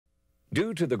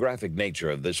Due to the graphic nature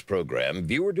of this program,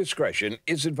 viewer discretion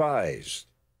is advised.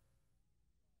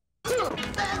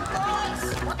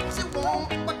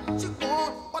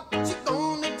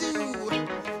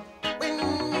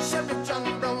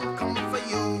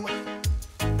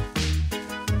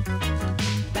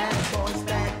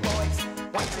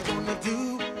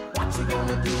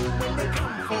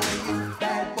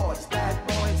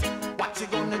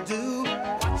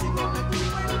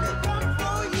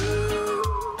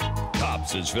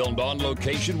 Is filmed on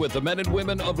location with the men and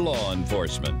women of law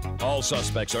enforcement. All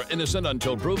suspects are innocent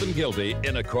until proven guilty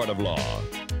in a court of law.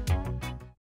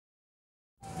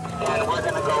 And we're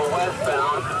going to go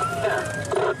westbound.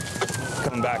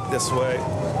 Coming back this way.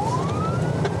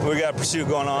 We got a pursuit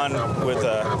going on with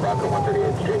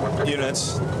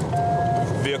units.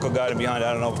 Vehicle got him behind.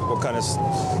 I don't know what kind of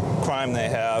crime they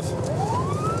have.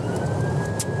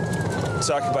 It's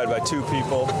occupied by 2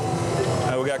 people.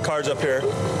 We got cars up here.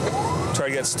 Try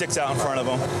to get sticks out in front of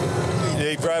them.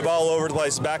 They drive all over the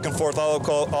place, back and forth,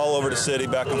 all over the city,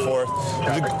 back and forth.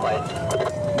 Traffic light.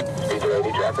 Speed ready,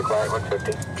 traffic light,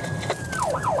 150.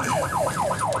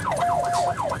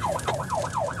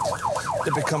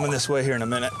 They'll be coming this way here in a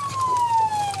minute.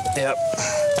 Yep.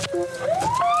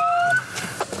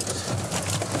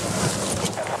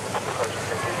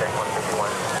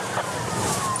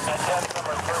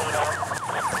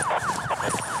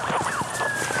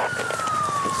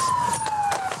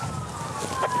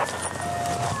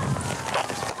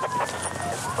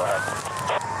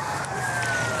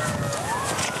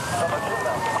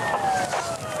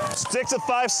 Sticks at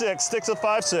 5'6", sticks at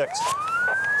 5'6".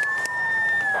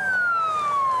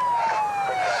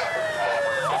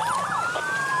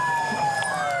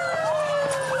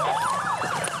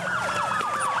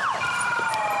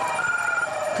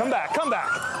 Come back, come back.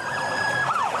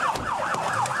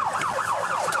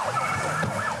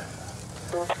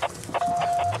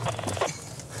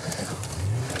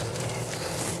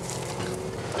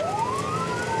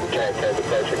 Okay,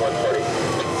 approaching 140.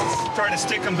 Trying to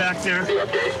stick him back there.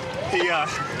 He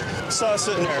saw us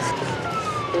sitting there.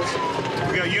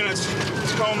 We got units,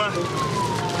 Tacoma,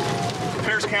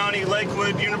 Pierce County,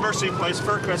 Lakewood, University Place,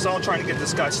 Fircrest, all trying to get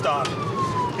this guy stopped.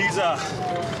 He's out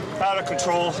of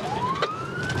control.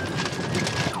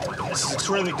 This is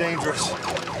extremely dangerous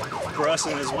for us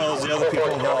and as well as the other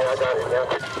people involved.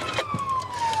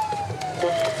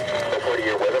 40,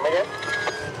 you're with him again?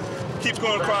 Keeps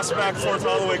going across, back and forth,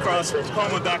 all the way across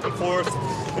Tacoma, back and forth,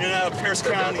 in and out of Pierce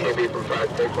County.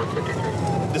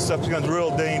 This stuff becomes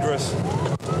real dangerous.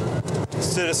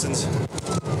 Citizens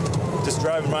just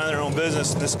driving by their own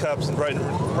business, and this cop's right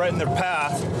in their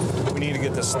path. We need to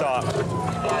get this stopped.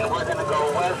 And we're going to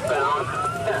go westbound.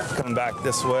 Coming back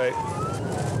this way.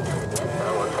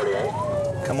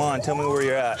 148. Come on, tell me where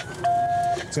you're at.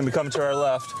 It's going to be coming to our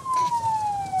left.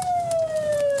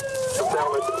 Down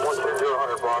 120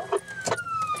 100 block.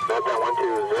 Back down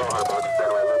 120 100 block.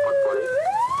 Satellite loop 140.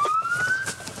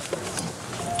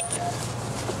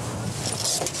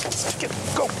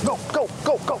 Go, go, go,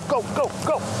 go, go, go, go,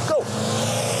 go, go.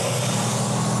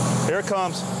 Here it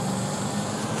comes.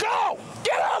 Go!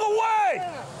 Get out of the way!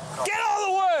 Get out of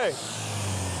the way!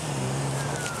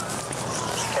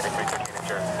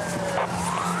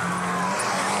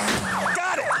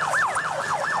 Got it!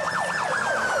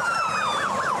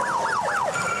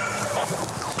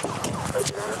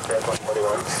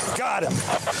 Got him.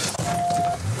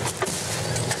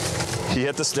 He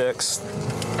hit the sticks.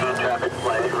 Traffic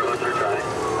flag, roads are dry.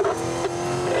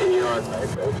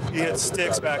 He hit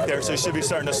sticks back there, so he should be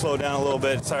starting to slow down a little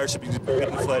bit. Tires should be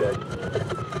getting inflated.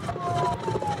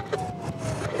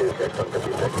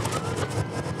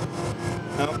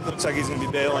 Nope, looks like he's going to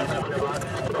be bailing.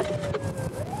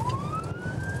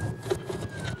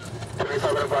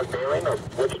 2500 block bailing on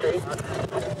which street?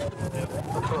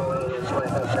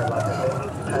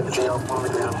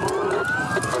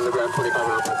 On the ground,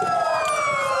 2500 block.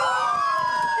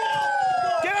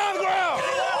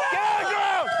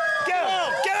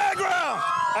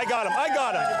 I got him. I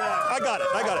got him. I got it.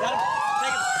 I got it.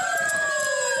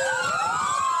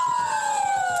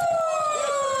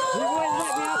 You wouldn't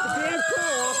let me out the damn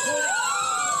car.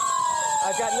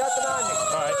 I've got nothing on you.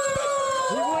 All right.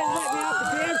 You wouldn't let me out the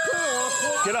damn car.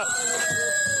 Get up.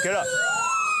 Get up.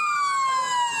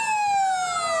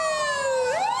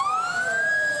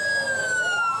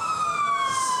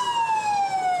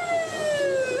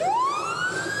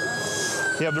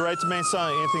 You have the right to remain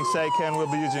silent. Anything said can will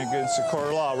be used against the court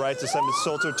of law. Right to send a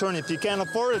sole to attorney. If you can't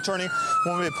afford an attorney,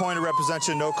 one will be appointed to represent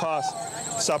you at no cost.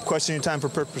 Stop questioning your time for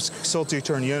purpose. Consult the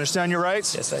attorney. You understand your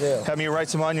rights? Yes, I do. Have any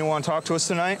rights in mind you want to talk to us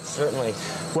tonight? Certainly.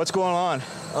 What's going on?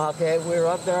 Okay, we were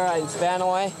up there in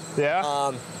Spanaway.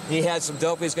 Yeah. He had some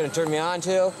dope he's going to turn me on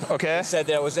to. Okay. He said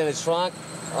that it was in his trunk.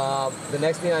 The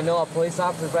next thing I know, a police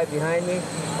officer's right behind me,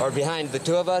 or behind the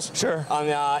two of us. Sure. I'm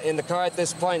in the car at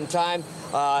this point in time,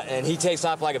 and he takes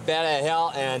off like a bat out of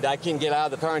hell, and I couldn't get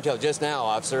out of the car until just now,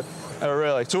 officer. Oh,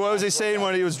 really? So what was he saying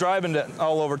when he was driving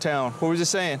all over town? What was he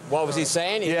saying? What was he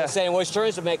saying? He was saying which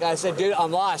turns to make. I said, dude,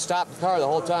 I'm lost. Stop the car the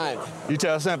whole time. You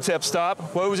tell him to stop?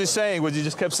 What was he saying? Was he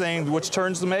just kept saying which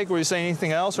turns to make? Were you saying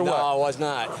anything else or what? No, I was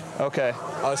not. Okay.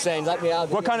 I was saying, let me out.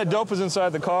 What kind of dope was inside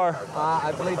the car?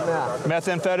 I believe meth.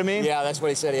 Methamphetamine? Yeah, that's what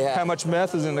he said he had. How much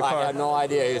meth is in the car? I had no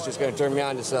idea. He was just going to turn me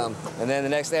on to some. And then the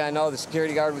next thing I know, the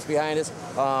security guard was behind us,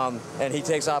 and he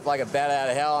takes off like a bat out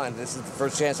of hell, and this is the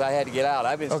first chance I had to get out.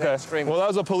 I've been screaming. Well, that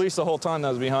was a police the whole time that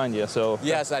was behind you, so.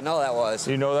 Yes, I know that was.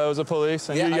 You know that was a police?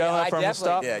 And you yelling for him to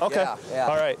stop? Did. Okay. Yeah.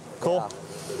 All right, cool. Yeah.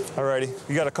 All righty.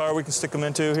 You got a car we can stick them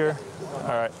into here? All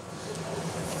right.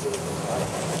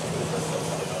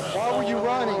 Why were you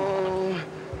running?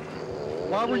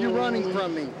 Why were you running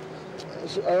from me?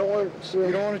 I don't want to.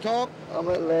 You don't want to talk? I'm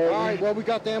at Langley. All right, well, we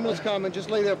got the ambulance coming. Just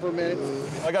lay there for a minute.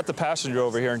 I got the passenger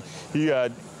over here, and he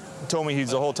told me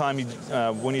the whole time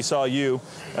when he saw you,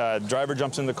 driver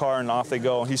jumps in the car and off they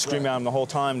go. He's screaming at him the whole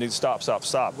time to stop, stop,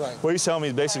 stop. Right. What he's telling me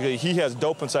is basically he has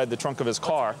dope inside the trunk of his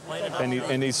car,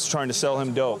 and he's trying to sell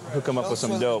him dope, hook him up with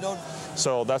some dope.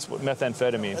 So that's what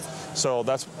methamphetamine. So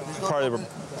that's part of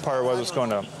what's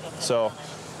going on. So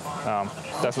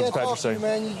that's what the passenger's saying.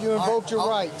 Man, you invoked your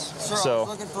rights.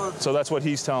 So that's what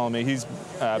he's telling me. He's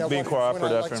being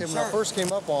cooperative. When I first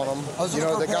came up on him,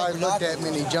 the guy looked at me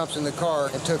and he jumps in the car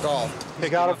and took off. He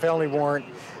got a felony warrant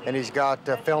and he's got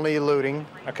felony eluding.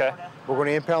 Okay. We're going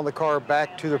to impound the car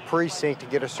back to the precinct to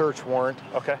get a search warrant.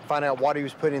 Okay. Find out what he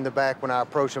was putting in the back when I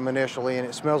approached him initially, and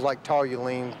it smells like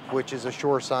toluene, which is a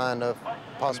sure sign of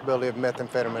possibility of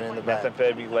methamphetamine in the back.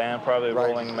 Methamphetamine lab, probably a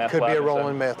rolling meth lab. Could be a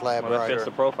rolling meth lab, well, that fits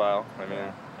the profile. I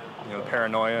mean, the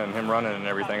paranoia and him running and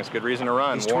everything. It's a good reason to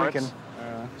run. He's tweaking.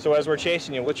 So as we're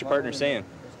chasing you, what's your partner saying?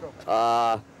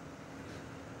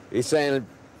 He's saying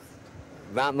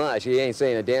not much. He ain't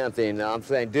saying a damn thing. I'm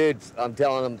saying, dude, I'm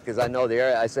telling him because I know the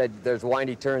area. I said there's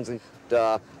windy turns, and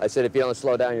I said if you don't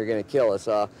slow down, you're going to kill us.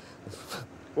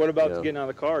 What about getting out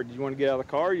of the car? Do you want to get out of the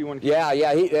car? Or you want to?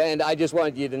 Yeah. And I just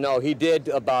wanted you to know he did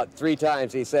about 3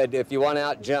 times. He said if you want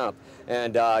out, jump,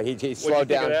 and he slowed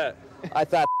down. Think of that? I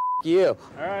thought you.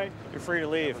 All right, you're free to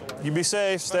leave. You be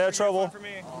safe. Stay out of trouble.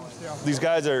 These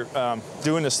guys are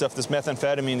doing this stuff, this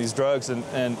methamphetamine, these drugs,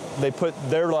 and they put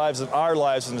their lives and our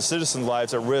lives and the citizens'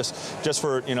 lives at risk just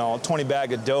for, a 20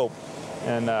 bag of dope.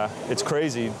 And it's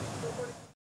crazy.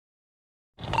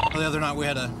 The other night we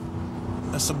had a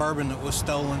Suburban that was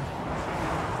stolen.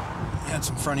 It had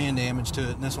some front end damage to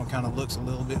it, and this one kind of looks a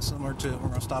little bit similar to it. We're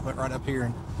going to stop it right up here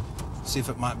and see if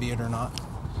it might be it or not.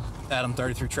 Adam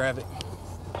 33 traffic.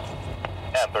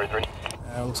 Adam 33.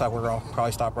 Looks like we're going to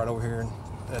probably stop right over here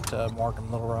at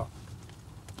Markham, Little Rock.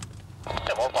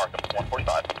 Yeah, more Markham,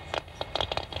 145.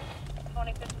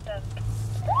 2057.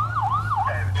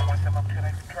 Hey, 27 up to the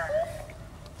next track.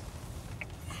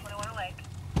 21 Lake.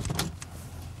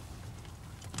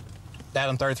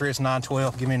 Adam 33, it's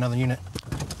 912. Give me another unit.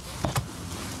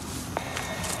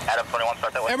 Adam 21,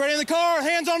 start that way. Everybody in the car,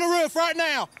 hands on the roof right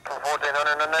now.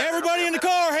 1400. Everybody in the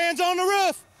car, hands on the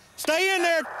roof. Stay in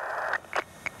there.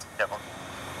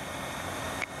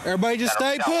 Everybody just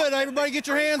stay put. Everybody get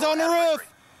your hands on the roof.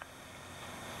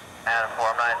 Adam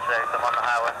 496, I'm on the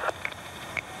highway.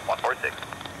 146.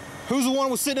 Who's the one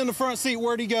who was sitting in the front seat?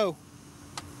 Where'd he go?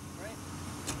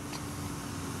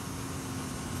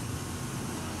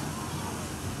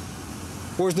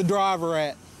 Where's the driver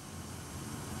at?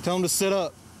 Tell him to sit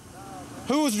up.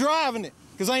 Who was driving it?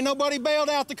 Because ain't nobody bailed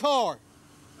out the car.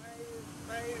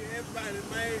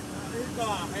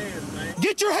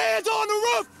 Get your hands on the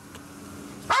roof!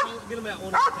 Get him out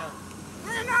one at a time.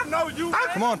 Man, I know you.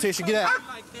 Come on, Tisha, get out.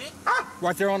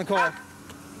 Right there on the car.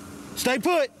 Stay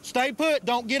put. Stay put.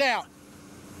 Don't get out.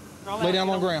 Lay down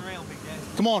on the ground.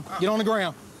 Come on, get on the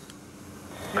ground.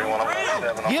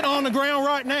 Get on the ground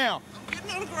right now.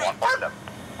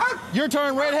 Your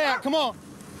turn, Red Hat. Come on.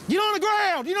 Get on the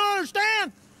ground. You don't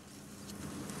understand?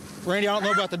 Randy, I don't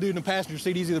know about the dude in the passenger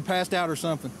seat. He's either passed out or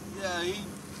something. Yeah,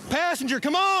 Passenger,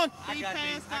 come on.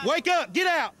 Wake up. Get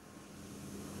out.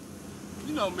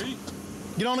 You know me.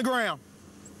 Get on the ground.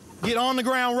 Get on the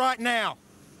ground right now.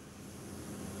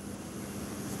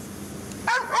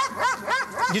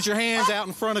 Get your hands out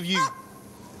in front of you.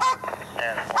 97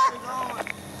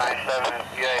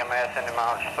 UAMS into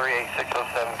miles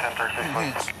 38607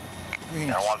 1036.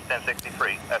 Yeah,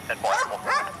 1063. That's 10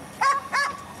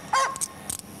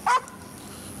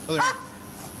 Other hand.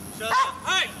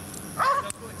 Hey!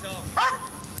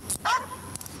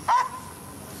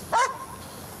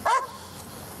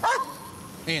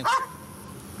 Hands. Man,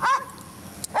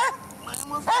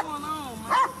 what's going on,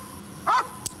 man?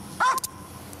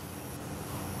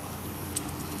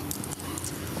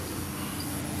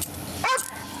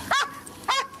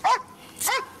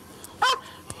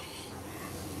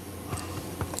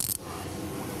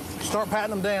 Start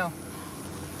patting them down.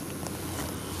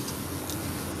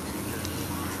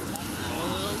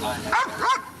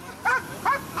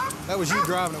 That was you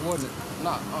driving it, wasn't it?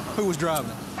 No. Who was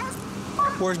driving it?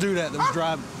 Where's dude at that was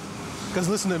driving? Because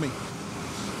listen to me.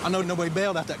 I know nobody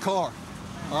bailed out that car.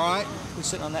 All right? Who's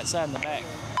sitting on that side in the back?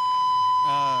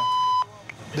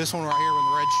 This one right here with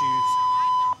the red shoes.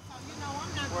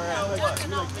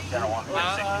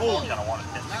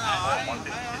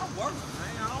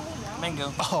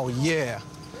 Bingo. Oh, yeah.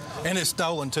 And it's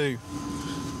stolen, too.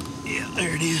 Yeah,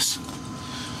 there it is.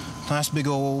 Nice big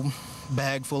old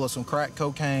bag full of some crack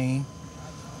cocaine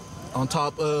on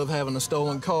top of having a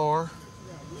stolen car.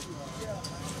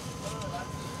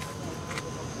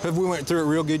 Have we went through it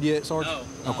real good yet, Sergeant?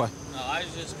 No. Okay. No, I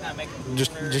was just kind of making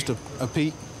Just a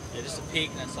peek? Yeah, just a peek,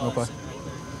 and that's all. Okay.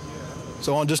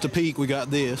 So on just a peek, we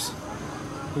got this.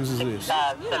 Whose is this?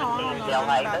 I don't know nothing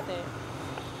about that.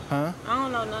 Huh? I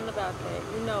don't know nothing about that.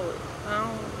 You know it.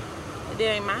 It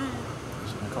ain't mine.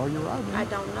 The car you're riding? I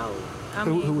don't know. I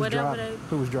Who mean, was whatever driving? they.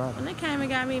 Who was driving? When they came and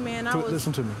got me, man, I was.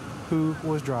 Listen to me. Who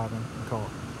was driving the car?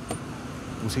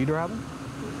 Was he driving?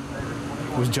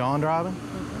 Was John driving?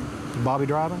 Was Bobby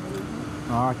driving?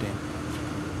 All right then.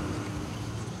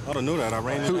 I don't know that. I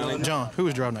ran into John, who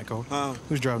was driving that car?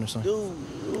 Who's driving this thing? Dude,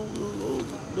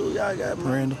 y'all got me.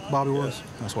 Miranda, Bobby was?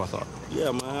 That's what I thought.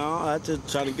 Yeah, man. I just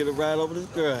trying to get a ride over this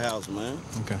girl house, man.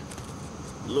 Okay.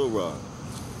 Little Rod.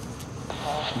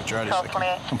 Let me try this.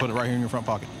 I'm putting it right here in your front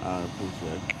pocket. I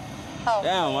appreciate it.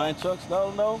 Damn, man. Chuck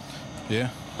stolen though? Yeah.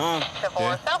 Huh?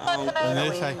 Yeah. And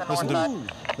this, hey, listen to me.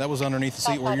 That was underneath the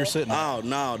seat where you're sitting. Oh,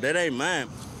 no, that ain't mine.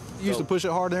 You used to push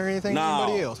it harder than anything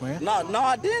anybody else, man. No,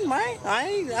 I didn't, man.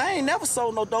 I ain't never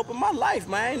sold no dope in my life,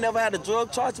 man. I ain't never had a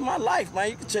drug charge in my life,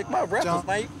 man. You can check my records, John,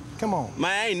 man. Come on.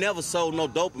 Man, I ain't never sold no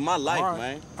dope in my life,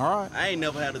 man. All right. I ain't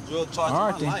never had a drug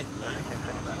charge in my life, man.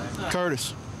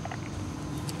 Curtis,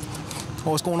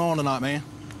 what's going on tonight, man?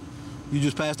 You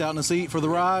just passed out in the seat for the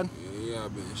ride? Yeah,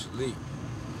 I've been asleep.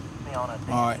 All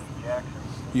right.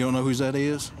 You don't know whose that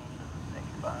is?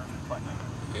 Hell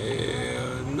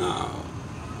no.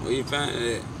 Where you find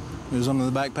it? It was under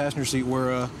the back passenger seat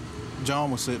where John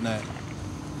was sitting at.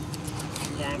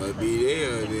 Might be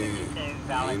there then.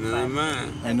 Ain't none of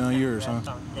mine. Ain't none of yours, huh?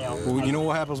 Well, you know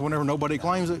what happens whenever nobody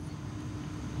claims it?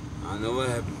 I know what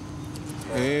happened.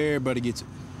 Everybody gets it.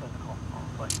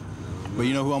 But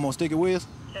you know who I'm gonna stick it with?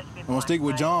 I'm gonna stick it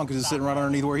with John because it's sitting right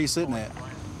underneath where he's sitting at.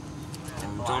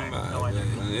 I'm talking about that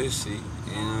on this seat.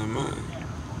 Ain't none of mine.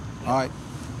 All right.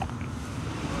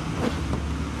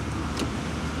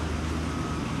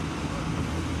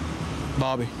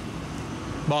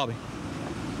 Bobby,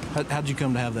 how'd you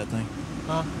come to have that thing?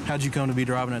 Huh? How'd you come to be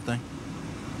driving that thing?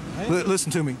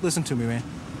 Listen to me, man.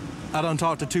 I done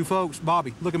talked to two folks.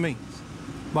 Bobby, look at me.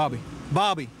 Bobby.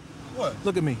 What?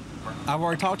 Look at me. I've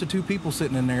already talked to two people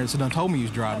sitting in there that done told me you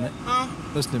was driving it. Huh?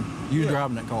 Listen to me. You was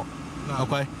driving that car. No.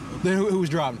 Okay? Then who was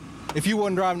driving it? If you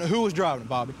wasn't driving it, who was driving it,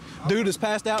 Bobby? Dude that's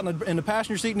passed out in the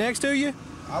passenger seat next to you?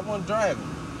 I wasn't driving.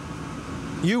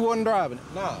 You wasn't driving it?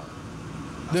 No.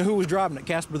 Then who was driving it?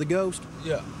 Casper the Ghost?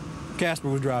 Yeah. Casper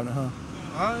was driving it, huh?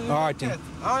 All right, then.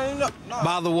 I ain't know. No.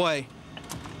 By the way,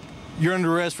 you're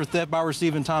under arrest for theft by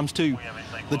receiving ×2.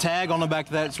 The tag on the back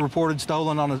of that's reported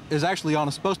stolen is actually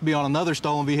supposed to be on another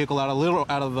stolen vehicle out of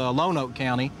Lone Oak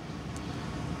County,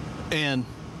 and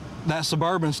that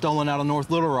Suburban stolen out of North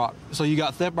Little Rock. So you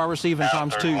got theft by receiving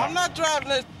 ×2. I'm not driving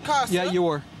this car. Yeah, you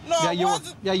were. No, yeah, I you wasn't.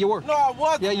 were. Yeah, you were. No, I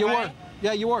wasn't. Yeah, you man. were.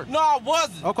 Yeah, you were. No, I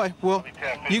wasn't. Okay, well,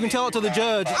 you can tell it to the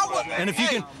judge, and if you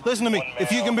can, listen to me,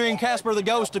 if you can bring Casper the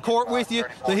Ghost to court with you,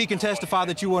 then he can testify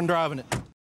that you wasn't driving it.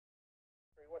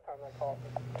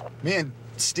 Me and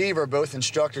Steve are both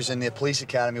instructors in the police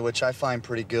academy, which I find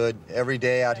pretty good. Every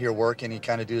day out here working, you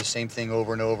kind of do the same thing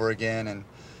over and over again, and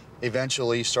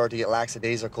eventually you start to get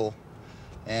lackadaisical.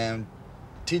 And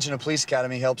teaching a police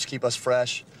academy helps keep us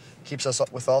fresh, keeps us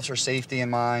with officer safety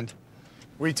in mind.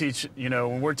 We teach,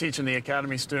 when we're teaching the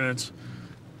academy students,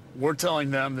 we're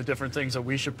telling them the different things that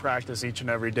we should practice each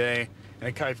and every day, and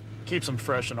it keeps them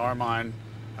fresh in our mind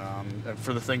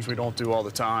for the things we don't do all the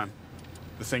time,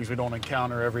 the things we don't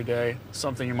encounter every day,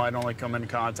 something you might only come in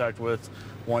contact with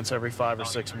once every 5 or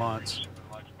 6 months.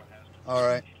 All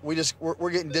right,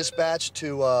 we're getting dispatched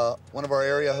to one of our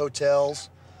area hotels.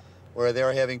 where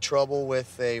they're having trouble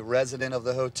with a resident of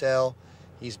the hotel.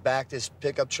 He's backed his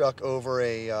pickup truck over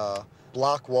a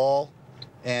block wall,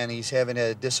 and he's having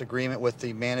a disagreement with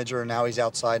the manager, and now he's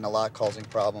outside in a lot causing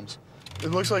problems. It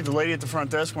looks like the lady at the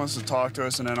front desk wants to talk to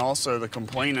us, and then also the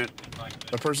complainant,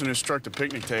 the person who struck the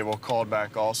picnic table, called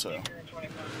back also.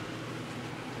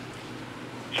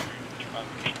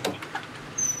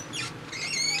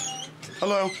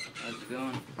 Hello. How's it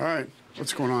going? All right.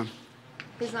 What's going on?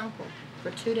 His uncle,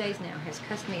 for 2 days now, has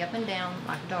cussed me up and down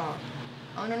like a dog.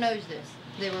 Owner knows this.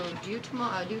 They were due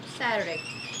Saturday.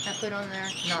 I put on there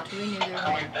not to renew their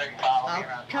rent.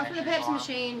 I'll come from the Pepsi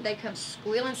machine. They come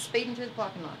squealing, speeding to the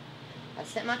parking lot. I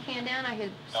set my can down. I hear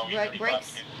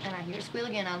brakes, and I hear it squeal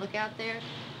again. I look out there.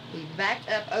 He backed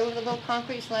up over the little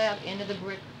concrete slab into the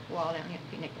brick wall down here at the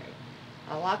picnic area.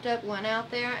 I walked up, went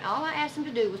out there. All I asked him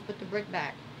to do was put the brick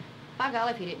back. By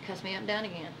golly, if he didn't cuss me up and down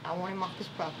again, I want him off this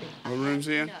property. What room's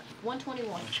he in?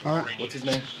 121. All right. What's his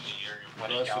name?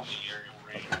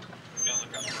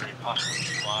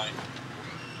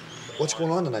 What's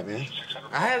going on tonight, man?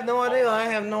 I have no idea. I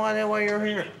have no idea why you're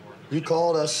here. You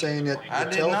called us saying that I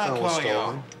your did not telephone was call y'all.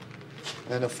 stolen.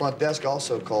 And the front desk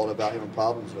also called about having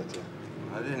problems with you.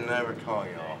 I didn't ever call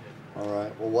y'all. All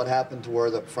right. Well, what happened to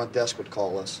where the front desk would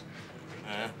call us?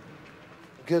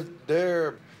 Because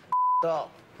they're off.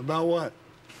 About what?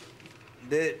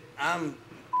 That I'm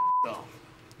off.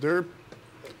 They're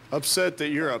upset that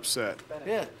you're upset.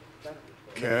 Yeah.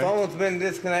 Okay. The phone's been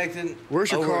disconnected.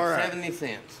 Where's your over car at? 70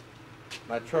 cents.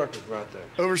 My truck is right there.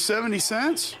 Over 70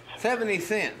 cents? 70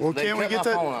 cents. Well, They can't we cut get my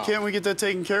that? phone off. Can't we get that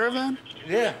taken care of then?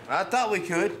 Yeah, I thought we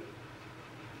could.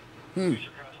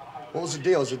 What was the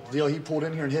deal? Is it the deal he pulled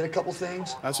in here and hit a couple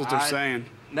things? That's what they're saying.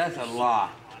 That's a lie.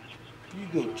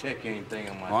 You go check anything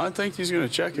on my. Well, I think he's going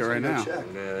to check it right now. Check.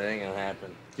 Yeah, that ain't gonna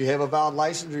happen. Do you have a valid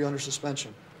license or are you under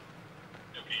suspension?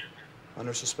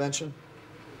 Under suspension?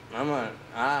 I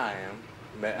am,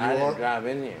 but I You didn't are? drive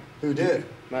in here. Who did?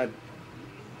 My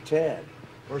Chad.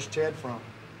 Where's Chad from?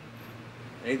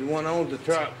 He's the one who owns the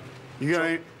truck. You got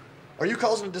any? Are you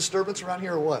causing a disturbance around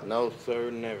here or what? No, sir,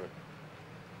 never.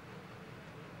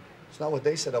 It's not what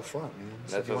they said up front, man.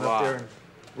 They said That's you a went up there lie. and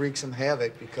wreak some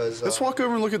havoc because... Let's walk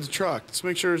over and look at the truck. Let's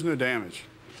make sure there's no damage.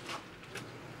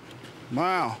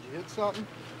 Wow. You hit something?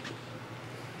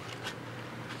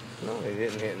 No, he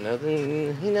didn't hit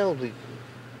nothing. He knows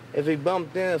if he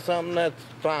bumped into something, that's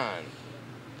fine.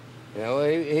 You know,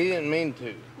 he didn't mean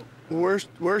to.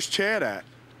 Where's Chad at?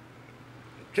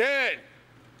 Chad!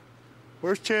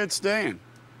 Where's Chad staying?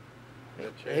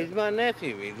 He's my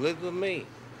nephew. He lives with me.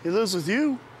 He lives with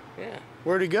you? Yeah.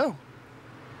 Where'd he go?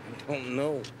 I don't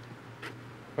know.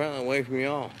 Probably away from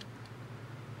y'all.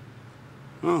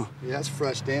 Oh. Yeah, that's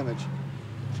fresh damage.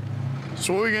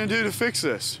 So what are we going to do to fix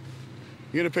this?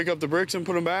 You going to pick up the bricks and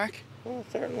put them back? Well,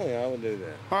 certainly I would do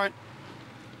that. All right.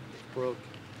 It's broke.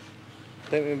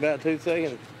 Take me about 2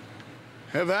 seconds.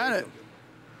 Have at it.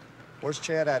 Where's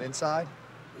Chad at? Inside?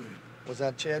 Was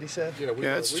that Chad, he said? Yeah,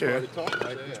 that's Chad.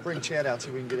 Let's bring Chad out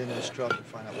so we can get into his truck and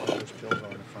find out what those pills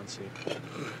are in the front seat.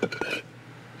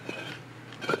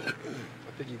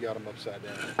 I think you got him upside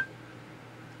down.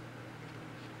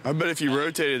 I bet if you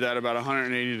rotated that about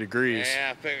 180 degrees.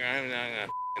 Yeah, I figure I'm not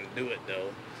gonna do it though.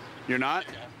 You're not?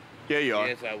 Yeah, you are.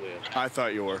 Yes, I will. I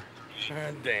thought you were.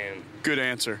 Damn. Good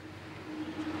answer.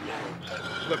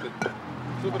 Flip it.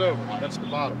 Flip it over. That's the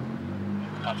bottom.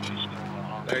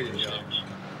 There you go.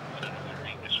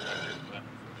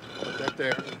 Put that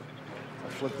there.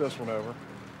 I'll flip this one over.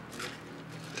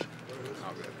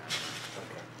 Not good.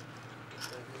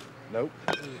 Nope.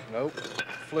 Nope.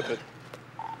 Flip it.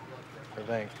 I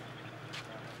think.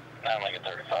 I'm like a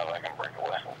 35, I can break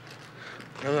away.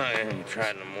 I'm not even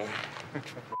trying no more.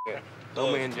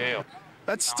 Throw me in jail.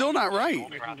 That's still not right.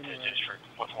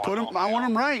 Put him. I want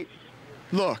him right.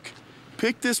 Look,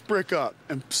 pick this brick up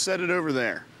and set it over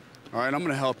there. All right, I'm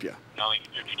going to help you.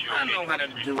 I know how to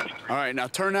do it. All right, now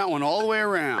turn that one all the way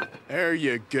around. There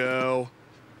you go.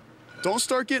 Don't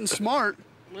start getting smart.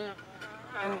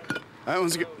 That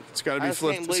one's. It's got to be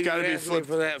flipped. It's got to be flipped.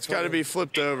 It's got to be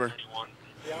flipped over.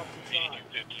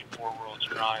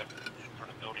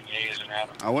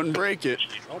 I wouldn't break it.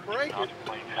 Don't break it.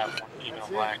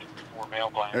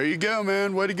 There you go,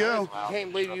 man. Way to go. I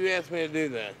can't believe you asked me to do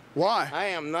that. Why? I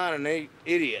am not an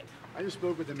idiot. I just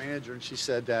spoke with the manager, and she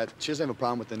said that she doesn't have a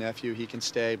problem with the nephew. He can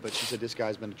stay, but she said this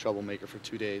guy's been a troublemaker for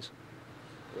 2 days.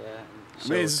 Yeah. I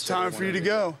mean, it's time for you to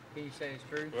go. Can you say it's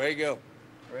true? Ready to go.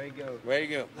 Ready to go. Ready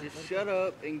to go. Just shut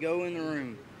up and go in the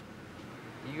room.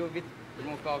 You go get. We're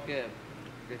gonna call cab.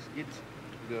 Just get.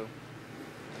 Go.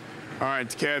 All right,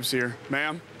 the cab's here,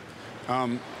 ma'am.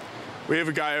 We have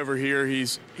a guy over here.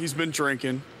 He's been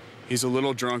drinking. He's a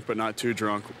little drunk, but not too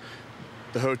drunk.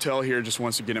 The hotel here just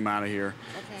wants to get him out of here.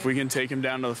 Okay. If we can take him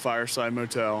down to the Fireside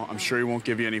Motel, I'm sure he won't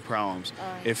give you any problems.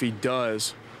 Right. If he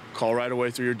does, call right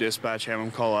away through your dispatch, have him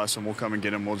call us, and we'll come and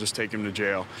get him. We'll just take him to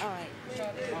jail. All right.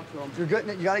 You're good.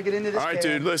 You got to get into this All right, cab.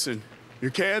 dude, listen.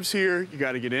 Your cab's here. You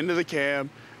got to get into the cab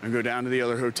and go down to the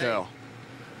other hotel.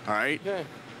 All right? Okay.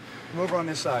 Come over on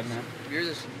this side, man.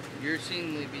 You're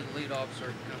seemingly be the lead officer.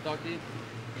 Can I talk to you?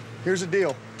 Here's the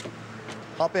deal.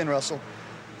 Hop in, Russell.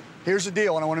 Here's the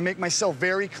deal, and I want to make myself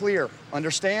very clear.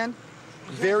 Understand?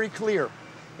 Very clear.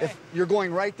 If you're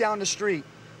going right down the street,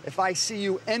 if I see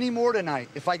you any more tonight,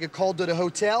 if I get called to the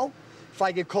hotel, if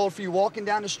I get called for you walking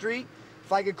down the street,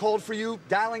 if I get called for you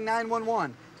dialing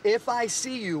 911, if I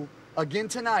see you again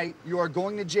tonight, you are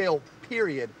going to jail,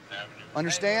 period.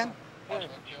 Understand?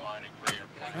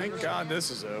 Thank God this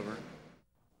is over.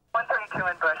 132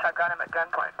 in Bush. I've got him at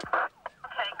gunpoint.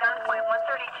 Okay, gunpoint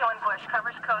 132 in Bush.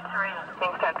 Covers code 3.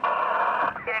 Being sent.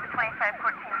 Phoenix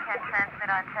 2514 can transmit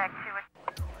on tag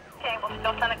 2. Okay, we'll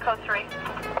still send it code 3.